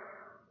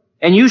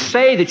 and you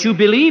say that you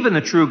believe in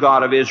the true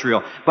God of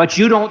Israel, but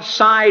you don't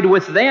side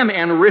with them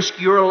and risk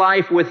your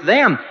life with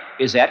them,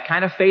 is that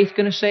kind of faith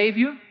going to save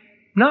you?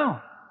 No.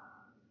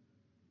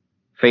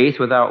 Faith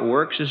without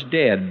works is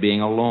dead, being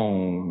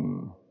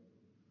alone.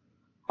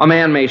 A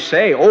man may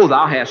say, oh,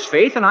 thou hast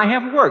faith and I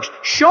have works.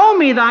 Show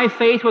me thy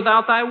faith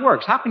without thy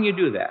works. How can you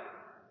do that?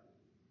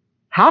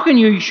 How can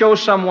you show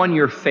someone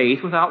your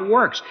faith without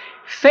works?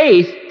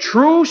 Faith,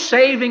 true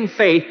saving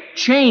faith,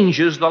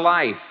 changes the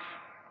life.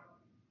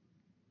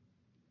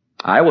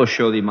 I will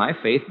show thee my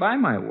faith by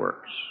my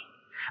works.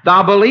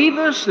 Thou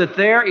believest that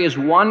there is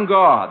one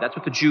God. That's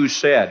what the Jews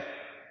said.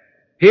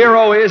 Hear,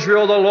 O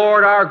Israel, the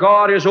Lord our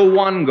God is a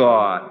one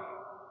God.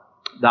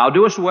 Thou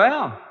doest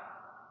well.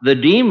 The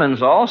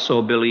demons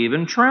also believe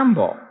and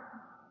tremble.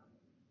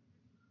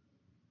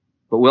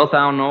 But wilt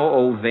thou know,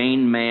 O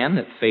vain man,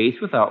 that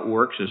faith without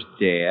works is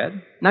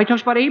dead? Now he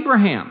talks about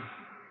Abraham.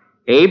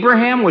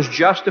 Abraham was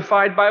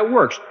justified by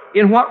works.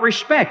 In what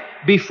respect?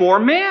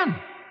 Before men.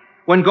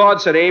 When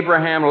God said,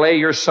 Abraham, lay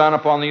your son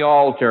upon the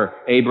altar,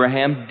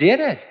 Abraham did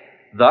it,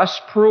 thus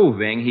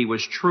proving he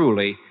was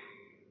truly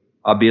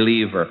a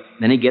believer.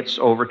 Then he gets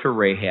over to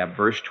Rahab,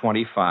 verse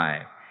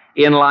 25.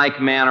 In like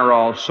manner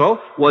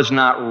also was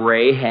not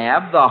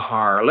Rahab the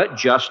harlot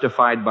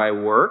justified by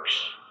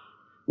works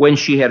when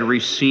she had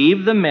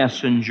received the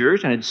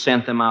messengers and had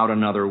sent them out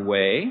another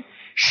way?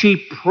 She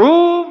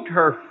proved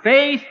her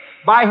faith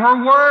by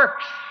her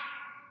works.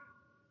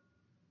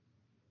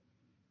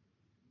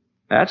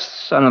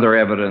 That's another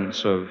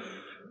evidence of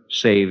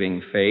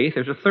saving faith.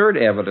 There's a third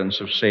evidence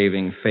of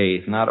saving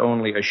faith, not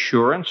only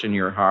assurance in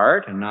your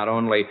heart and not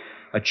only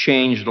a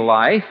changed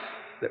life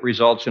that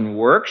results in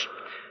works,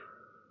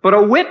 but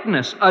a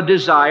witness, a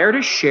desire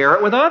to share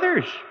it with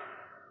others.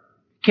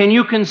 Can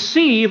you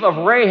conceive of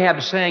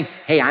Rahab saying,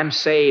 hey, I'm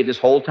saved. This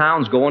whole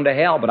town's going to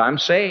hell, but I'm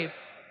saved.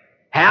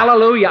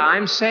 Hallelujah,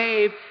 I'm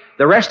saved.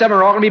 The rest of them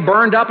are all going to be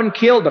burned up and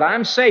killed, but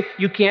I'm saved.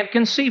 You can't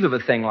conceive of a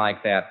thing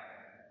like that.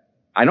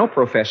 I know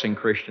professing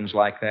Christians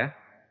like that.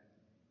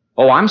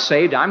 Oh, I'm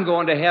saved. I'm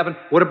going to heaven.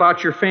 What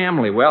about your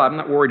family? Well, I'm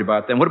not worried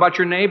about them. What about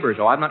your neighbors?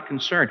 Oh, I'm not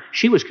concerned.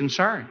 She was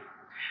concerned.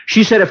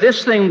 She said, if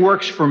this thing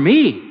works for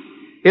me,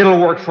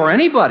 it'll work for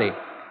anybody.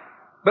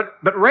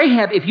 But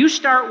Rahab, if you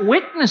start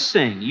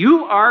witnessing,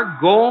 you are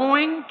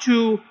going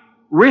to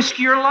risk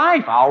your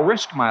life. I'll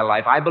risk my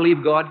life. I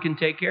believe God can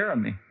take care of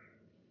me.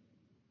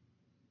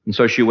 And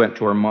so she went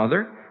to her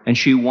mother, and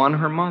she won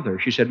her mother.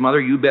 She said, Mother,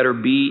 you better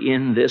be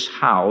in this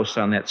house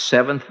on that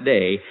seventh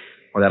day,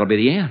 or that'll be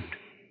the end.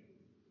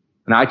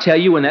 And I tell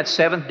you, when that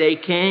seventh day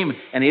came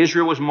and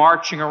Israel was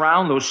marching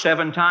around those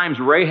 7 times,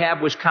 Rahab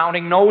was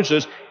counting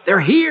noses. They're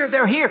here,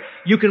 they're here.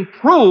 You can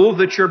prove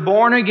that you're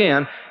born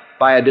again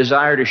by a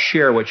desire to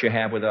share what you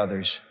have with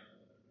others.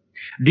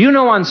 Do you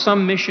know on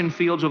some mission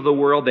fields of the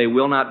world they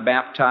will not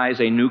baptize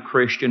a new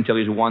Christian till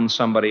he's won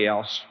somebody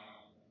else?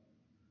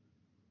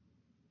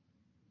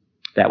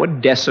 That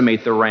would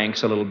decimate the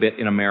ranks a little bit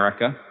in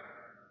America.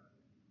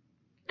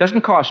 It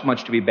doesn't cost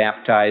much to be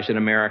baptized in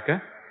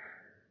America.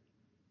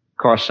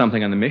 Cost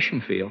something on the mission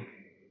field.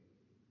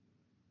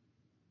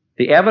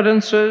 The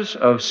evidences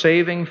of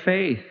saving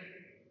faith: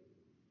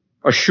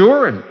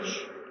 assurance,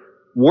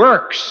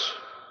 works,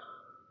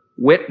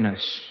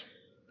 witness.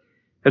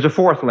 There's a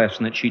fourth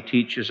lesson that she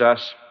teaches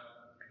us,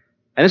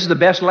 and this is the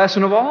best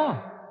lesson of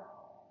all.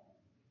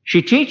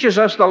 She teaches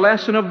us the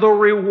lesson of the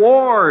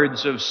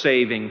rewards of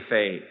saving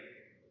faith.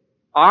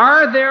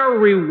 Are there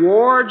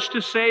rewards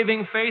to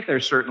saving faith? There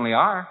certainly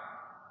are.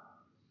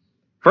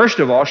 First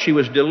of all, she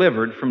was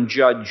delivered from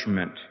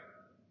judgment.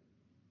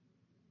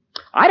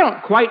 I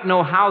don't quite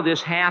know how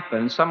this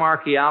happened. Some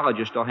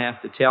archaeologists will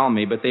have to tell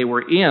me, but they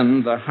were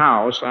in the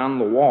house on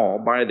the wall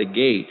by the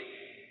gate.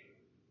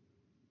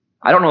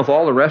 I don't know if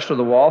all the rest of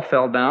the wall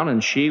fell down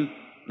and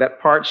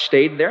that part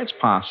stayed there. It's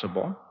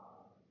possible.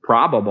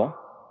 Probable.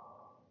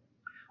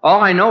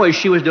 All I know is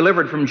she was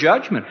delivered from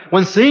judgment.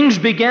 When things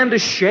began to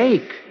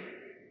shake,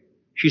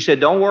 she said,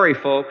 don't worry,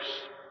 folks.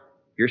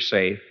 You're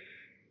safe.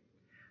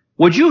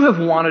 Would you have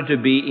wanted to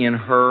be in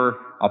her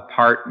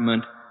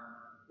apartment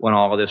when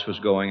all of this was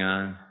going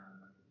on?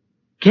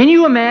 Can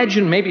you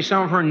imagine maybe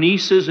some of her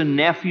nieces and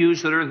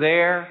nephews that are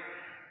there?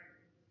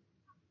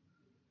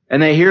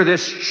 And they hear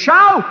this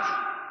shout,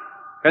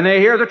 and they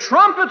hear the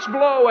trumpets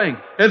blowing,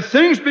 and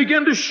things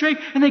begin to shake,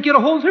 and they get a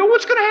hold of her.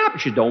 What's going to happen?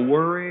 She said, don't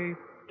worry.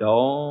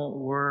 Don't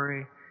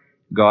worry.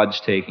 God's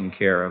taking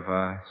care of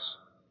us.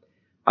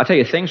 I'll tell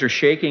you, things are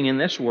shaking in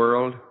this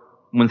world.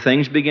 When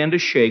things begin to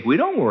shake, we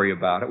don't worry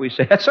about it. We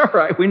say, that's all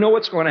right. We know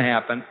what's going to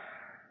happen.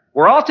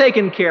 We're all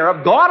taken care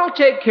of. God will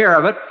take care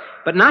of it,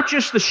 but not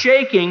just the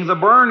shaking, the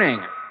burning.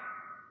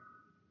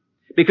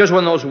 Because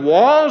when those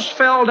walls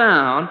fell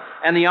down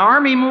and the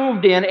army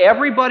moved in,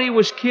 everybody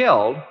was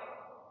killed,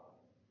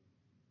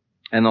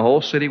 and the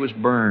whole city was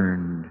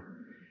burned.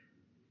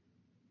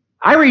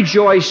 I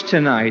rejoice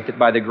tonight that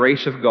by the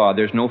grace of God,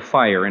 there's no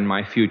fire in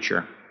my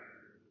future.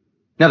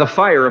 Now, the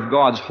fire of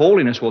God's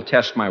holiness will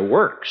test my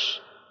works,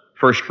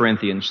 1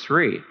 Corinthians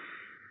 3.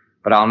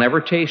 But I'll never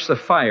taste the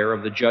fire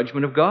of the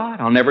judgment of God.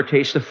 I'll never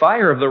taste the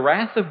fire of the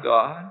wrath of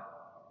God.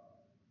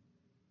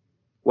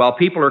 While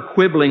people are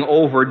quibbling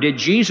over, did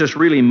Jesus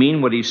really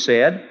mean what he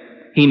said?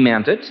 He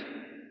meant it.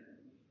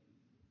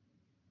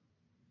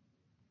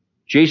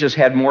 Jesus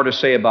had more to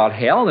say about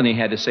hell than he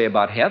had to say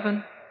about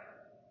heaven.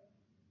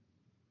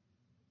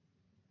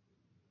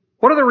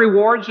 What are the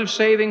rewards of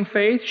saving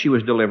faith? She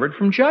was delivered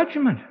from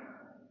judgment.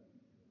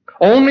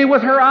 Only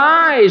with her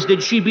eyes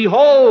did she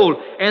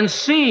behold and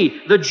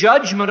see the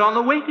judgment on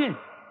the wicked.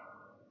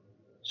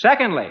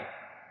 Secondly,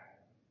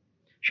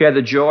 she had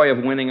the joy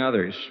of winning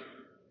others.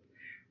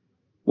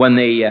 When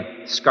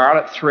the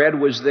scarlet thread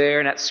was there,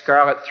 and that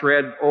scarlet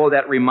thread,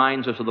 that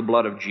reminds us of the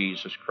blood of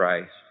Jesus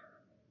Christ.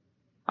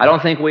 I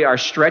don't think we are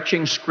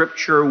stretching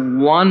Scripture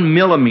 1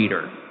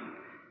 millimeter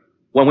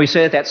when we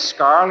say that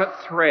scarlet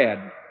thread,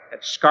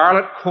 that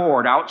scarlet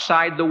cord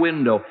outside the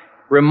window,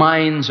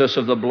 reminds us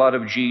of the blood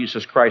of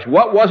Jesus Christ.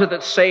 What was it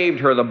that saved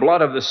her? The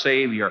blood of the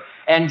Savior.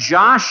 And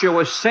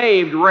Joshua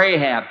saved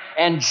Rahab,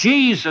 and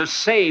Jesus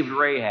saved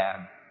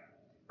Rahab.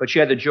 But she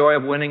had the joy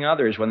of winning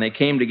others. When they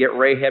came to get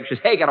Rahab, she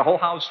said, hey, got a whole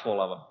house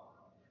full of them.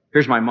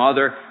 Here's my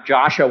mother.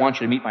 Joshua, I want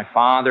you to meet my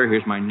father.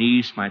 Here's my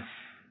niece.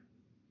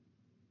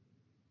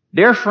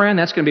 Dear friend,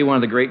 that's going to be one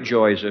of the great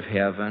joys of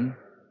heaven.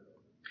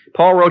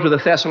 Paul wrote to the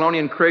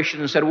Thessalonian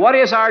Christians and said, what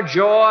is our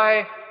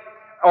joy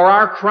or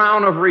our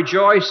crown of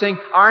rejoicing?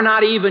 Are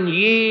not even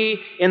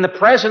ye in the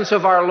presence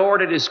of our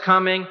Lord at His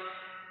coming?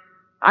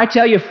 I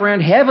tell you,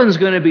 friend, heaven's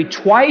going to be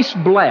twice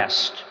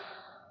blessed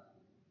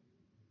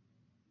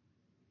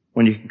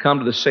when you can come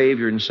to the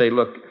Savior and say,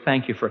 look,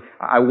 thank you for,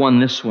 I won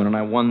this one and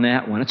I won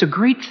that one. It's a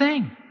great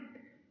thing.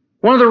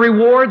 One of the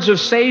rewards of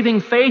saving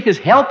faith is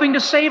helping to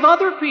save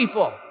other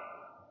people.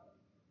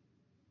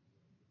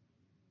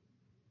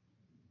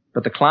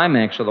 But the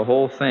climax of the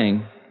whole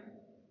thing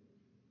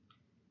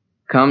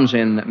comes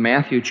in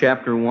Matthew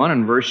chapter 1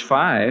 and verse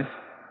 5,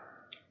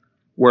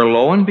 where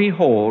lo and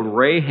behold,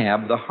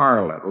 Rahab the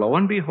harlot, lo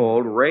and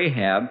behold,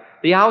 Rahab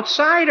the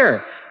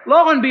outsider,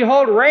 lo and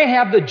behold,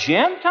 Rahab the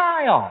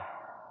Gentile,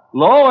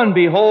 lo and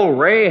behold,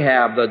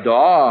 Rahab the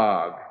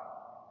dog,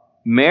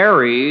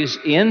 marries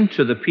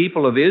into the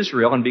people of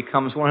Israel and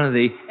becomes one of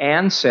the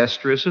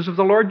ancestresses of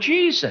the Lord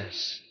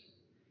Jesus.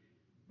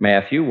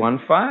 Matthew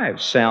 1:5,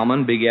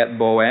 Salmon begat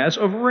Boaz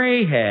of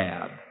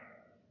Rahab.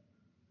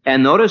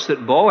 And notice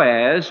that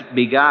Boaz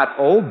begot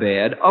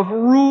Obed of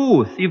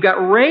Ruth. You've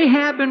got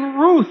Rahab and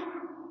Ruth,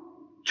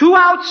 two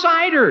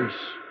outsiders.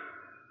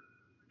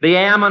 The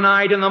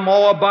Ammonite and the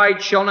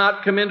Moabite shall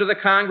not come into the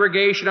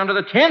congregation unto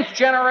the 10th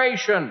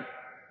generation.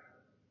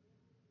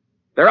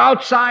 They're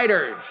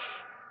outsiders.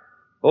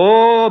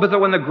 Oh, but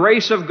when the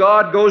grace of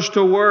God goes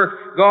to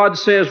work, God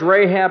says,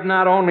 Rahab,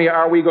 not only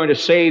are we going to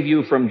save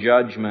you from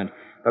judgment,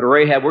 but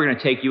Rahab, we're going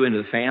to take you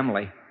into the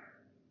family.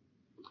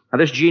 Now,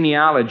 this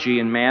genealogy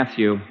in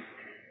Matthew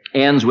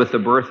ends with the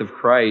birth of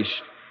Christ,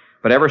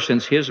 but ever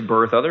since His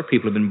birth, other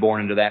people have been born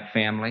into that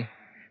family.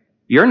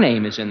 Your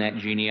name is in that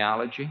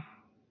genealogy.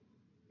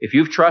 If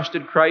you've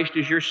trusted Christ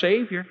as your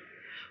Savior,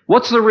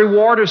 what's the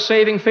reward of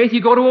saving faith?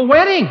 You go to a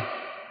wedding.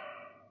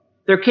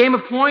 There came a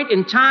point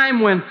in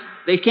time when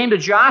they came to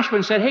Joshua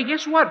and said, hey,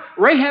 guess what?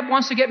 Rahab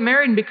wants to get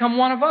married and become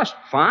one of us.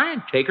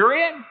 Fine, take her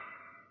in.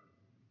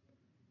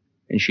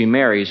 And she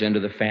marries into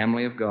the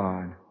family of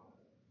God.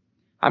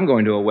 I'm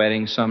going to a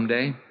wedding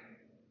someday.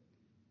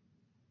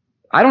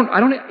 I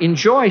don't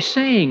enjoy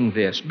saying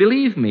this.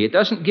 Believe me, it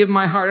doesn't give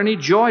my heart any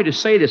joy to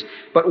say this.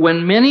 But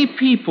when many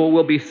people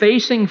will be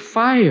facing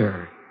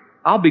fire,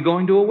 I'll be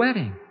going to a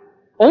wedding.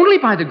 Only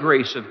by the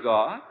grace of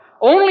God,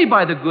 only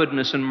by the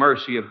goodness and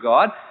mercy of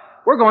God,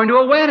 we're going to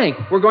a wedding.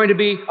 We're going to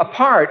be a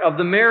part of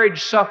the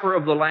marriage supper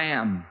of the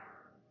Lamb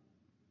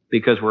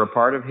because we're a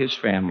part of His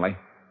family.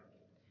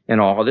 And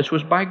all of this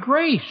was by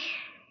grace.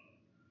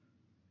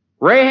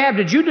 Rahab,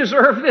 did you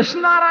deserve this?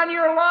 Not on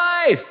your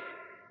life.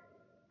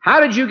 How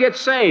did you get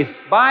saved?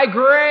 By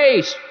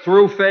grace,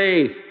 through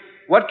faith.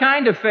 What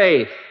kind of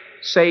faith?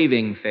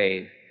 Saving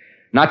faith.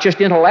 Not just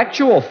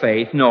intellectual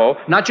faith, no.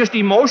 Not just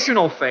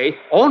emotional faith.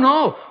 Oh,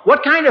 no.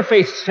 What kind of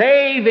faith?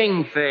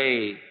 Saving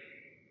faith.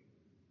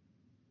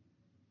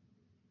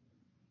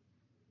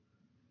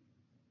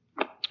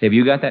 Have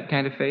you got that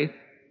kind of faith?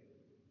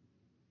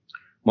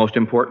 Most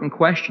important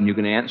question you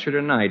can answer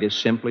tonight is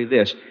simply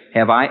this.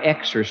 Have I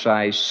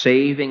exercised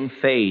saving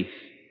faith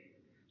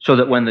so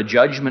that when the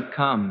judgment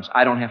comes,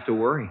 I don't have to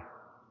worry?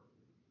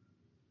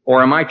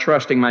 Or am I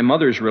trusting my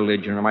mother's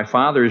religion or my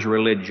father's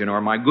religion or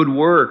my good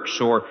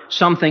works or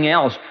something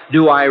else?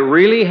 Do I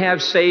really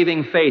have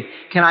saving faith?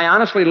 Can I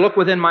honestly look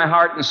within my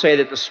heart and say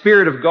that the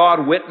Spirit of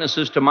God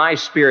witnesses to my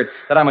spirit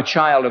that I'm a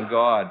child of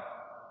God?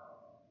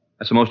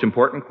 That's the most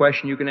important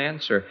question you can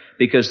answer,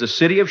 because the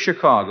city of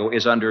Chicago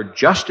is under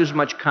just as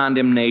much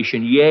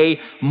condemnation,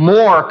 yea,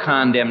 more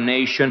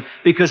condemnation,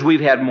 because we've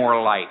had more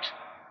light.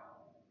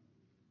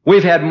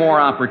 We've had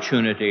more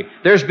opportunity.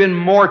 There's been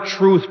more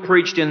truth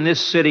preached in this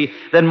city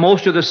than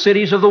most of the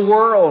cities of the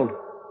world.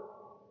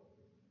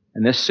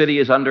 And this city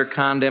is under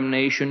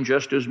condemnation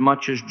just as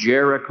much as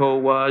Jericho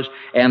was,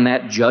 and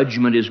that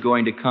judgment is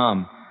going to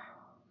come.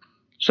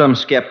 Some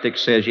skeptic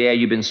says, yeah,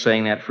 you've been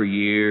saying that for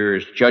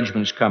years.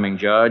 Judgment's coming,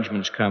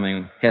 judgment's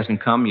coming. Hasn't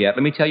come yet.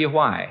 Let me tell you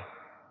why.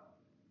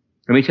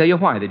 Let me tell you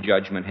why the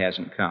judgment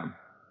hasn't come.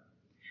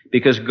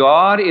 Because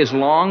God is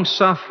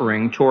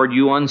long-suffering toward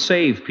you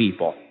unsaved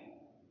people,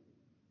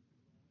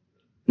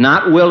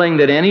 not willing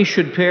that any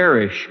should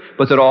perish,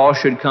 but that all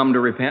should come to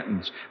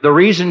repentance. The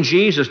reason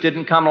Jesus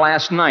didn't come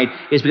last night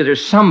is because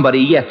there's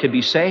somebody yet to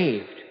be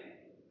saved.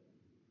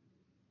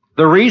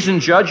 The reason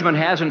judgment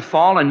hasn't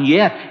fallen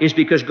yet is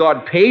because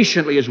God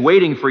patiently is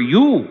waiting for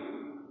you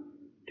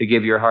to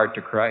give your heart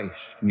to Christ.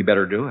 And you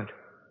better do it.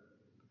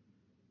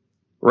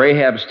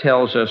 Rahab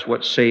tells us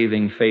what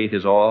saving faith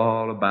is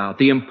all about.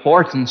 The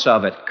importance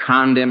of it,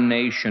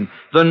 condemnation.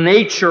 The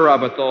nature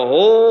of it, the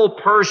whole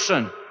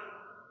person.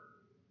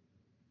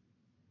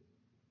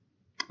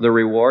 The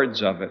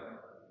rewards of it.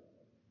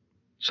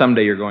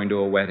 Someday you're going to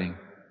a wedding.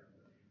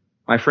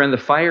 My friend, the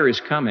fire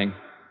is coming.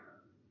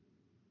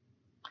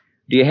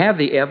 Do you have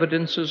the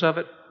evidences of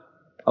it,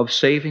 of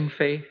saving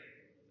faith?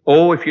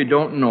 Oh, if you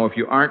don't know, if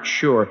you aren't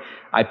sure,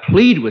 I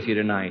plead with you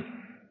tonight,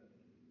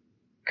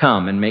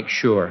 come and make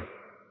sure.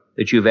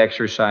 that you've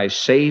exercised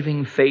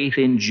saving faith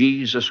in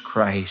Jesus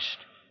Christ,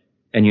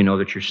 and you know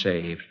that you're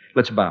saved.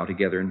 Let's bow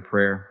together in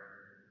prayer.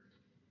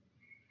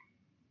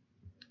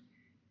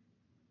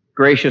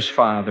 Gracious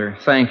Father,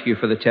 thank you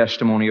for the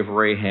testimony of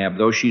Rahab.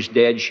 Though she's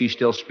dead, she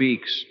still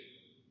speaks.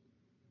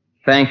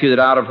 Thank you that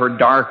out of her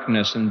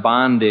darkness and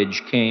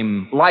bondage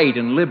came light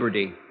and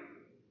liberty.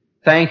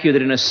 Thank you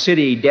that in a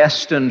city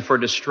destined for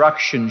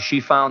destruction, she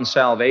found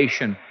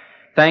salvation.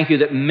 Thank you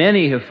that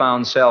many have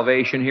found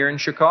salvation here in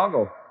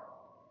Chicago.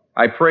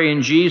 I pray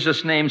in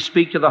Jesus' name,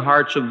 speak to the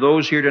hearts of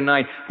those here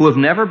tonight who have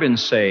never been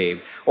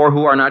saved or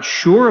who are not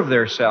sure of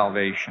their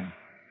salvation.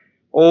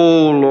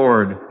 Oh,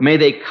 Lord, may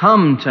they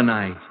come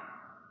tonight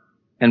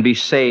and be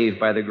saved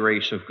by the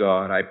grace of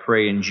God. I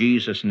pray in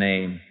Jesus'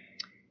 name,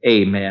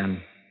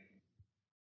 amen.